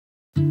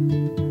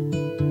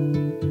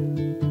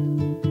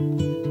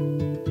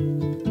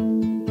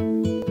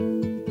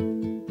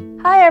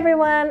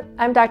everyone,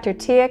 I'm Dr.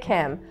 Tia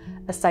Kim,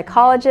 a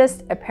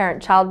psychologist, a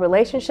parent-child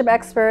relationship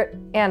expert,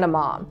 and a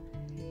mom.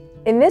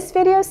 In this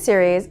video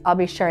series, I'll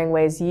be sharing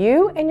ways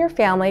you and your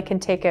family can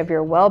take care of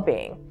your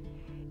well-being.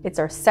 It's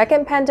our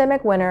second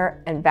pandemic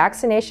winter, and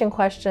vaccination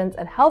questions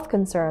and health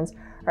concerns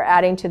are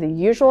adding to the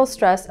usual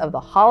stress of the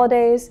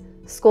holidays,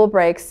 school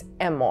breaks,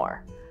 and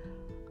more.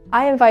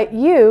 I invite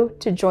you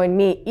to join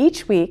me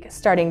each week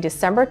starting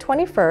December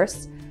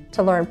 21st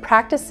to learn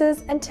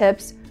practices and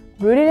tips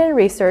rooted in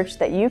research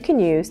that you can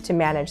use to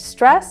manage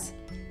stress,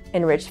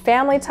 enrich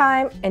family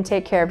time, and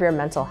take care of your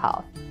mental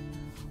health.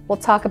 We'll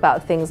talk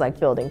about things like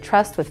building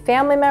trust with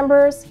family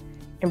members,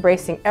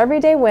 embracing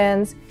everyday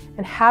wins,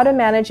 and how to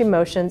manage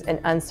emotions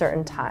in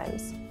uncertain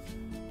times.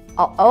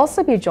 I'll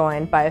also be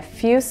joined by a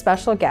few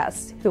special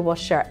guests who will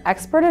share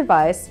expert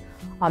advice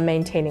on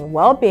maintaining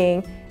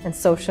well-being and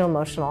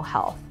social-emotional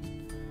health.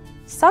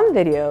 Some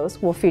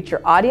videos will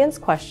feature audience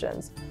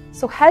questions,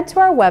 so head to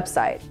our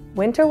website,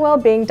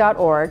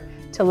 winterwellbeing.org,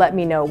 to let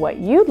me know what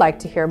you'd like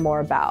to hear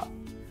more about.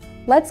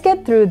 Let's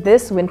get through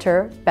this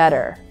winter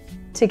better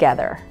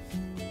together.